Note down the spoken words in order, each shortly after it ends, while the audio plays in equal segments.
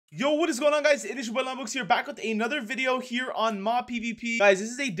Yo, what is going on, guys? It is your boy LamboXD here, back with another video here on Mobpvp. Guys, this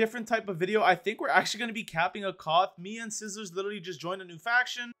is a different type of video. I think we're actually going to be capping a Koth. Me and Scissors literally just joined a new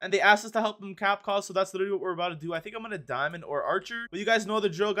faction, and they asked us to help them cap Koth, so that's literally what we're about to do. I think I'm going to Diamond or Archer, but you guys know the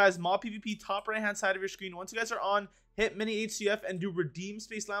drill, guys. Mobpvp, top right-hand side of your screen. Once you guys are on, hit mini HCF and do redeem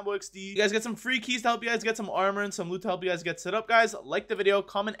space LamboXD. You guys get some free keys to help you guys get some armor and some loot to help you guys get set up, guys. Like the video,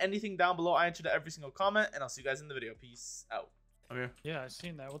 comment anything down below. I answer to every single comment, and I'll see you guys in the video. Peace out. Okay. Yeah, I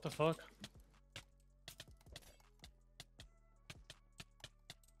seen that. What the fuck?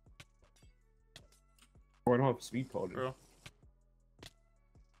 Oh, I don't have speed powder.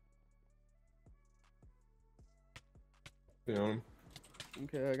 Bro.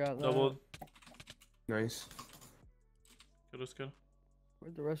 Okay, I got that. Doubled. Nice. Good, let's go.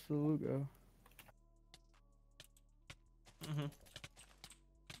 Where'd the rest of the loot go?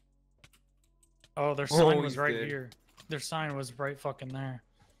 Oh, their sign was he's right dead. here. Their sign was right fucking there.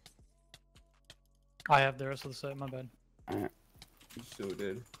 I have the rest of the set, my bad. You so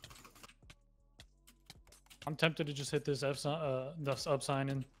did. I'm tempted to just hit this F sign, this up sign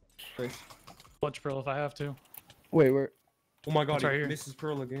and Nice. clutch pearl if I have to. Wait, where? Oh my god, It's right he here. misses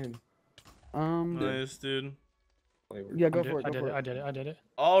Pearl again. Nice, dude. Yeah, go I for it. Go for it. I did it.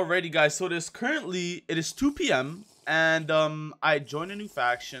 Alrighty, guys, so it is 2 p.m. and I joined a new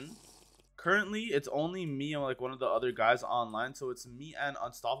faction. Currently it's only me and like one of the other guys online, so it's me and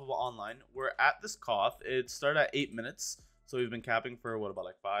Unstoppable online. We're at this Koth. It started at 8 minutes, so we've been capping for what, about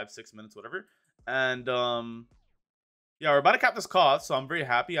like 5-6 minutes, whatever. And yeah, we're about to cap this Koth, so I'm very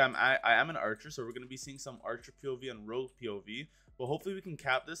happy. I am an Archer, so we're gonna be seeing some Archer POV and Rogue POV. But hopefully we can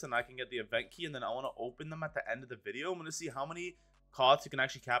cap this and I can get the event key, and then I want to open them at the end of the video. I'm gonna see how many Koths you can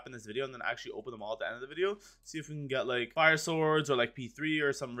actually cap in this video, and then actually open them all at the end of the video. See if we can get like fire swords or like P3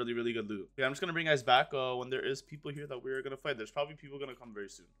 or some really good loot. Yeah, I'm just gonna bring you guys back when there is people here that we're gonna fight. There's probably people gonna come very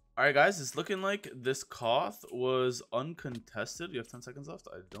soon. All right, guys, it's looking like this Koth was uncontested. We have 10 seconds left.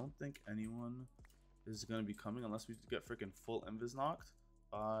 I don't think anyone is gonna be coming unless we get freaking full invis knocked.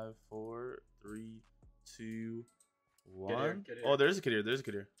 5, 4, 3, 2, 1. Get here. Oh, there's a kid here. There's a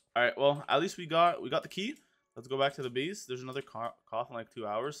kid here. All right, well, at least we got the key. Let's go back to the base. There's another Koth in like 2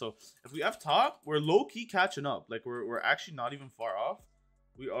 hours. So if we have top, we're low-key catching up. Like we're actually not even far off.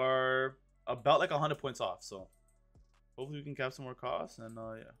 We are about like 100 points off. So hopefully we can cap some more Koths, and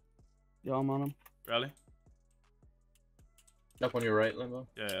yeah. Yo, I'm on him. Rally. Up on your right, Limbo.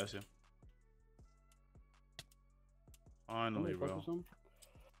 Yeah, I see. Finally, bro.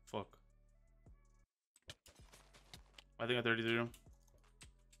 Fuck. I think I 33 him.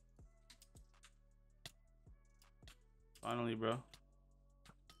 Finally, bro.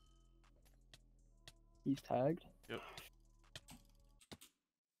 He's tagged. Yep.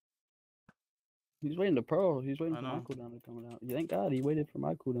 He's waiting to pro. He's waiting I for my know. cooldown to come out. Thank God he waited for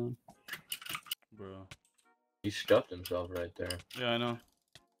my cooldown. Bro. He stuffed himself right there. Yeah, I know.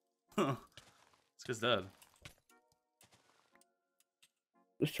 It's cause dead.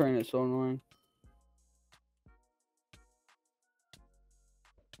 This train is so annoying.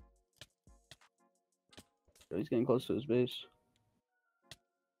 Yo, he's getting close to his base.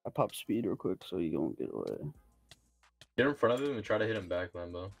 I pop speed real quick so you don't get away. Get in front of him and try to hit him back,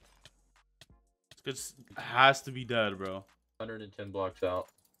 Limbo. It's has to be dead, bro. 110 blocks out.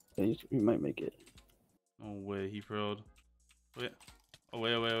 Yeah, he might make it. No way, he pro'd. Wait. Oh,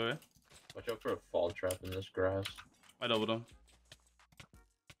 wait. Watch out for a fall trap in this grass. I doubled him.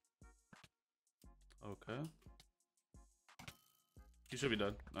 Okay. He should be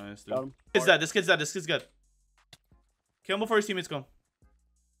dead. Nice, Got dude. him. This kid's dead. This kid's dead. This kid's dead. Kill him before his teammates come.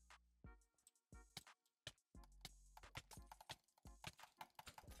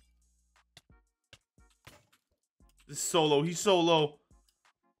 This is so low. He's so low.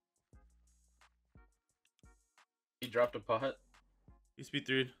 He dropped a pot. He's speed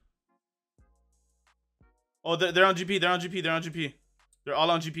 3. Oh, they're on GP. They're on GP. They're on GP. They're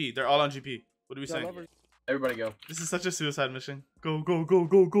all on GP. They're all on GP. What are we saying? Everybody go. This is such a suicide mission. Go, go. Go.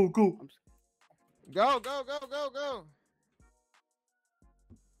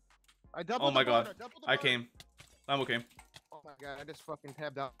 I doubled Oh my the bar, god. doubled the I bar. came. Lambo came. Oh my god, I just fucking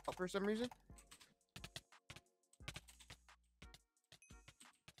tabbed out for some reason.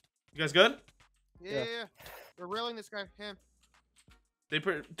 You guys good? Yeah. We're railing this guy. Him. They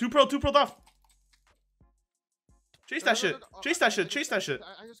put 2 pearl off. Chase that shit. No. Chase that shit. Chase that shit.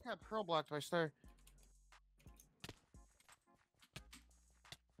 I just got pearl blocked by Star.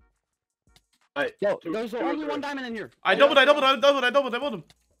 Hey, Yo, two- there's two or only three. one diamond in here. I doubled him.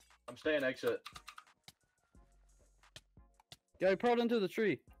 I'm staying exit. Yeah, he pro'd into the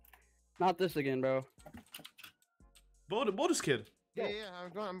tree. Not this again, bro. Blow this kid. Yeah,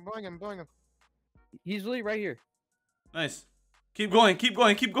 yeah, I'm blowing him. He's literally right here. Nice. Keep going, keep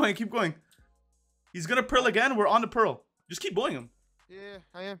going, keep going, keep going. He's gonna pearl again. We're on the pearl. Just keep blowing him. Yeah,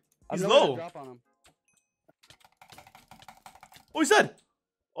 I am. He's I'm nowhere to low. Drop on him. Oh, he's dead.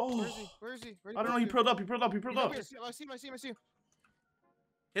 Where Oh, is he? Where is he? Where'd I don't know. He pearled up. He pearled up. He pearled up. I see him.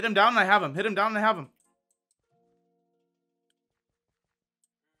 Hit him down and I have him. Hit him down and I have him.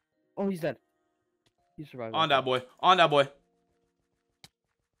 Oh, he's dead. He survived. On that boy. On that boy.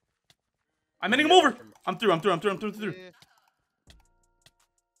 I'm hitting him over. I'm through. Yeah.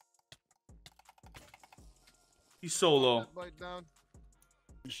 He's so low. That boy down.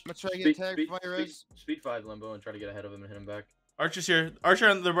 I'm gonna try to get tagged by your res. Speed 5 Lambo and try to get ahead of him and hit him back. Archer's here. Archer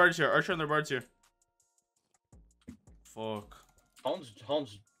and their bards here. Archer and their bards here. Fuck.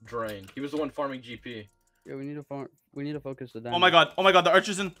 Holmes drained. He was the one farming GP. Yeah, we need to focus the damage. Oh my god. Oh my god. The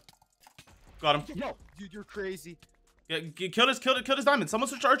Archer's in. Got him. Yo, dude, you're crazy. Yeah, kill his diamond. Someone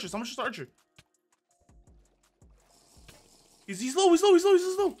switch to Archer. Someone switch to Archer. He's low. He's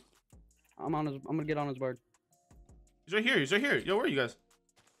low. I'm gonna get on his board. He's right here. He's right here. Yo, where are you guys?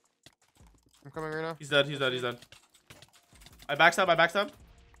 I'm coming right now. He's dead. He's dead. I backstab.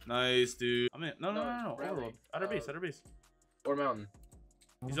 Nice, dude. I'm in. No. Rally. Overload. At our base. Or mountain.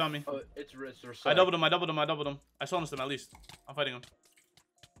 He's on me. Oh, it's risk or I doubled him. I silenced him at least. I'm fighting him.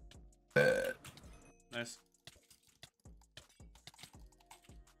 Nice.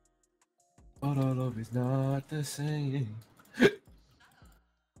 But our love is not the same.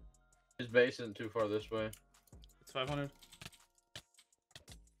 His base isn't too far this way. It's 500.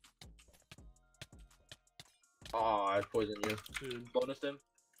 Oh, I poisoned you. Dude. Bonused him.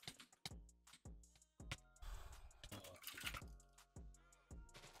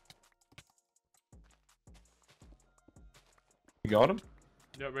 You got him?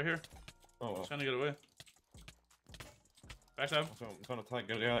 Yeah, right here. Oh, well. Trying to get away. Backstab. I'm trying to attack.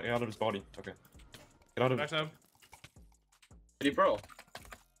 Get out of his body. Okay. Get out of. Backstab. Did he pearl?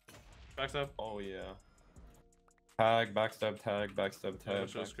 Backstab. Oh yeah. Tag, backstab, tag. That's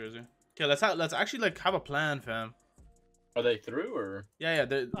crazy. Okay, let's actually like have a plan, fam. Are they through or? Yeah.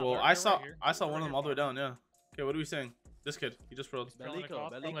 No, Well, they're I saw right here. one of them all the way down. Yeah. Okay, what are we saying? This kid, he just rolled. Bellico.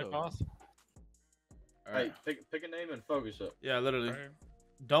 All right. Hey, pick a name and focus it. Yeah, literally.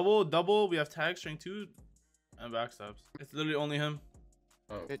 Double. We have tag, strength 2, and backstabs. It's literally only him.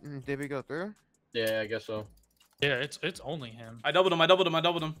 Oh. Did we go through? Yeah, I guess so. Yeah, it's only him. I doubled him. I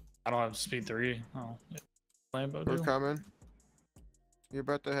don't have speed 3. Oh, Lambo. We're do. coming. You're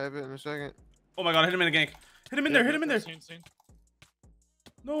about to have it in a second. Oh my god, hit him in a gank. Hit him in there. Seen. He's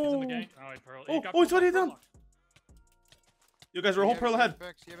No. in the gank. Oh, he pearled. He's already down. You guys are a whole pearl ahead.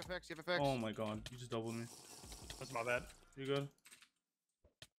 You have effects. Oh my god, you just doubled me. That's my bad. You good?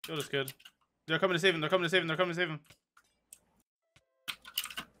 Kill this kid. They're coming to save him. I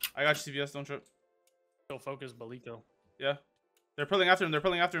got you, CVS. Don't trip. Still focus Bellico. Yeah. They're pulling after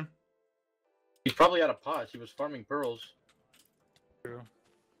him. He's probably out of pots. He was farming pearls. True.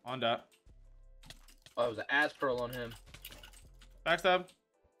 On that. Oh, it was an ass pearl on him. Backstab.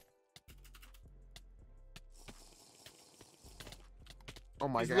 Oh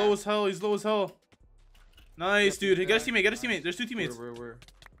my He's god. low as hell. Nice, dude. Hey, get a teammate. There's 2 teammates. Where?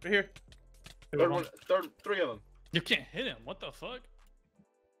 Right here. Three of them. You can't hit him. What the fuck?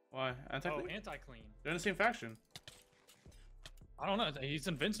 Why? Oh, Anti-clean? anti-clean. They're in the same faction. I don't know. He's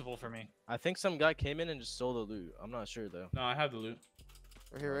invincible for me. I think some guy came in and just stole the loot. I'm not sure though. No, I have the loot.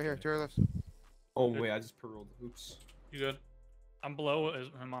 Right here. To our left. Oh wait, I just pearled. Oops. You good? I'm below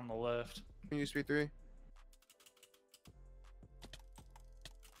him on the left. Can you speed 3?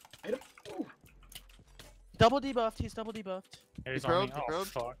 Double debuffed. He's double debuffed. Yeah, he's He on me. pearled, he Oh pearled.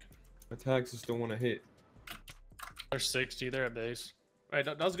 fuck. My tags just don't want to hit. They're 60. They're at base. Right,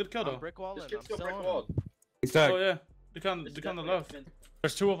 that was a good kill I'm though. brick walling. This I'm kid's still selling brick him. walled. He's tagged. Oh yeah. Look on the left.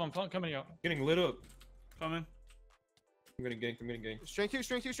 There's 2 of them coming out. Getting lit up. Coming. I'm gonna gank. Strength 2.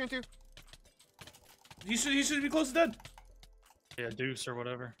 He should be close to dead. Yeah, Deuce or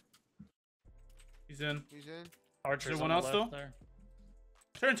whatever. He's in. He's in. Archer's there one on else the left still? there.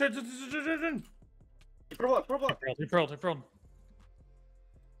 Turn. Pearl. He pearled.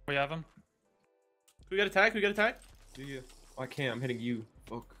 We have him. Can we get a tag? Yeah. I can't. I'm hitting you.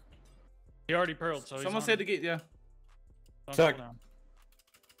 Fuck. He already pearled, so Someone he's say on. the gate, yeah. Don't Tag. go down.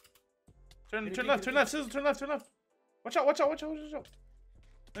 Turn left. Sizzle, turn left. Watch out.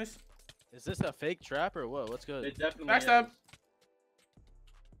 Nice. Is this a fake trap or what? What's good? It definitely Backstab. is.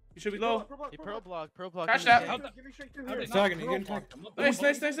 You should be low. He pearl block. Catch in that. the How game. the- Give me straight how through did He's here. not tagging. He's pearl getting block tagged. him? What the Nice. fuck?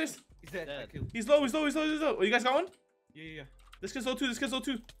 He's dead. Dead. I killed. He's low. Oh, you guys got one? Yeah. This kid's low too.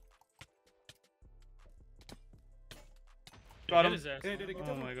 Got him. Hit his ass. Hey, get Oh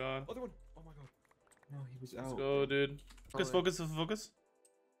that my one. god. Other one. Oh my god. No, he was out. Let's go, dude. Focus, Alright. focus.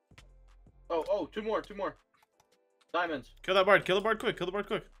 Oh, two more. Diamonds. Kill that bard. Kill the bard quick. Kill the bard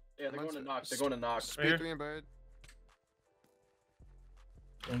quick. Yeah, they're Mine's- going to knock. They're going to knock. Right here. Speed 3 and bird.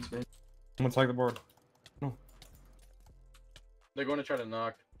 Someone tag the board. They're going to try to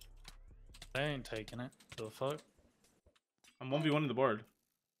knock. They ain't taking it. The fuck? I'm 1v1 in the board.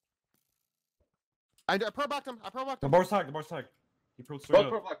 I pro-blocked him. I pro-blocked The him. board's tagged. The board's tagged. He pro straight Both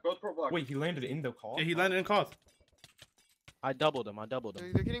up. pro block. Both pro block. Wait, he landed in the call? Yeah, he landed in Koth. I doubled him.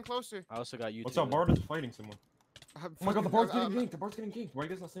 They're getting closer. I also got you. What's two up? in. Bard is fighting someone. I'm Oh my god, the fucking- board's I'm- getting ganked. The board's getting ganked. Why are you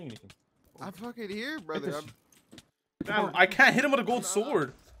guys not saying anything? I'm fucking here, Hit brother. this. I'm, Hit the Damn, board. I can't hit him with a gold I'm-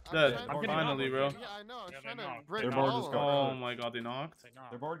 sword. I'm Dead. trying- I'm getting Finally, up, bro. Yeah, I know. I'm Yeah, trying they to knocked. break Their all board just of got them. Oh my god, they knocked. They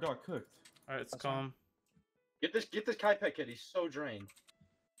knocked. Their board got cooked. Alright, it's That's calm. Get this Kai Pet kid. He's so drained.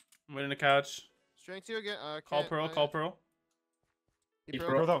 I'm waiting to catch. Strength 2 again. Call Can't- Pearl, call Pearl. He He pro-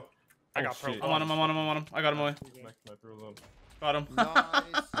 Pro though. I got pro. shit. I'm on him, I'm on him, I'm on him. I got him away. Smack my Pearl up. Got him.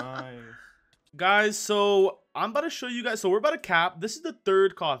 Nice. Nice. Guys, so I'm about to show you guys. So we're about to cap. This is the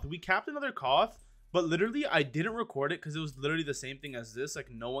third Koth. We capped another Koth, but literally I didn't record it because it was literally the same thing as this. Like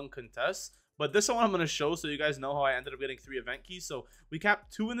no one contests. But this one I'm going to show so you guys know how I ended up getting 3 event keys. So we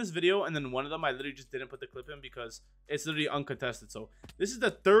capped 2 in this video, and then one of them I literally just didn't put the clip in because it's literally uncontested. So this is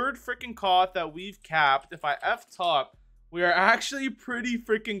the third freaking Koth that we've capped. If I F top, we are actually pretty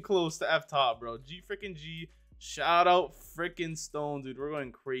freaking close to F top, bro. G freaking G. Shout out freaking Stone, dude. We're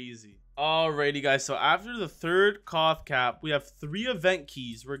going crazy. Alrighty, guys. So after the third Koth cap, we have 3 event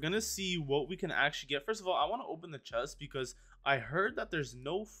keys. We're going to see what we can actually get. First of all, I want to open the chest because I heard that there's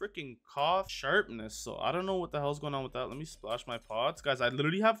no freaking Koth sharpness. So I don't know what the hell's going on with that. Let me splash my pots. Guys, I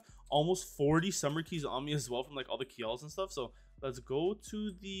literally have almost 40 summer keys on me as well from like all the kiosks and stuff. So let's go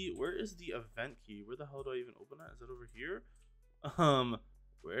to the... Where is the event key? Where the hell do I even open that? Is it over here?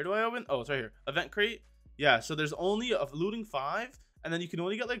 Where do I open? Oh, it's right here. Event crate. Yeah, so there's only a looting 5, and then you can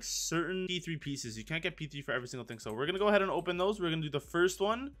only get like certain P3 pieces. You can't get P3 for every single thing. So we're gonna go ahead and open those. We're gonna do the first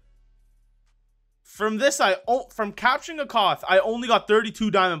one. From this, from capturing a Koth, I only got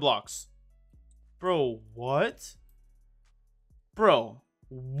 32 diamond blocks. Bro, what? Bro,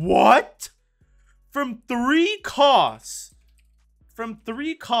 what? From 3 Koths. From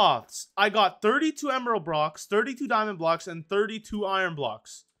 3 Koths, I got 32 emerald blocks, 32 diamond blocks, and 32 iron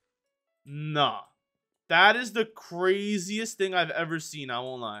blocks. Nah. That is the craziest thing I've ever seen, I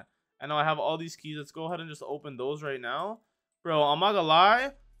won't lie. I know I have all these keys. Let's go ahead and just open those right now. Bro, I'm not gonna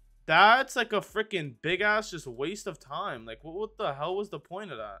lie. That's like a freaking big ass just waste of time. Like, what the hell was the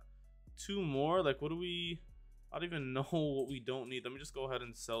point of that? 2 more? Like, what do we... I don't even know what we don't need. Let me just go ahead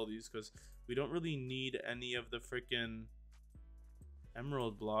and sell these because we don't really need any of the freaking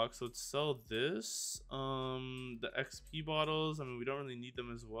emerald blocks. Let's sell this. The XP bottles. I mean, we don't really need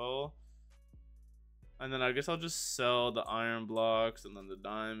them as well. And then I guess I'll just sell the iron blocks and then the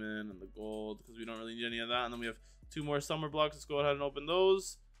diamond and the gold because we don't really need any of that. And then we have 2 more summer blocks. Let's go ahead and open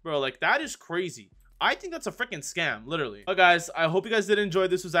those. Bro, like that is crazy. I think that's a freaking scam, literally. But guys, I hope you guys did enjoy.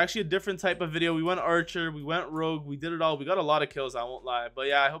 This was actually a different type of video. We went archer, we went rogue, we did it all. We got a lot of kills, I won't lie. But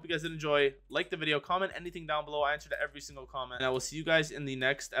yeah, I hope you guys did enjoy. Like the video, comment anything down below. I answered every single comment. And I will see you guys in the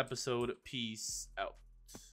next episode. Peace out.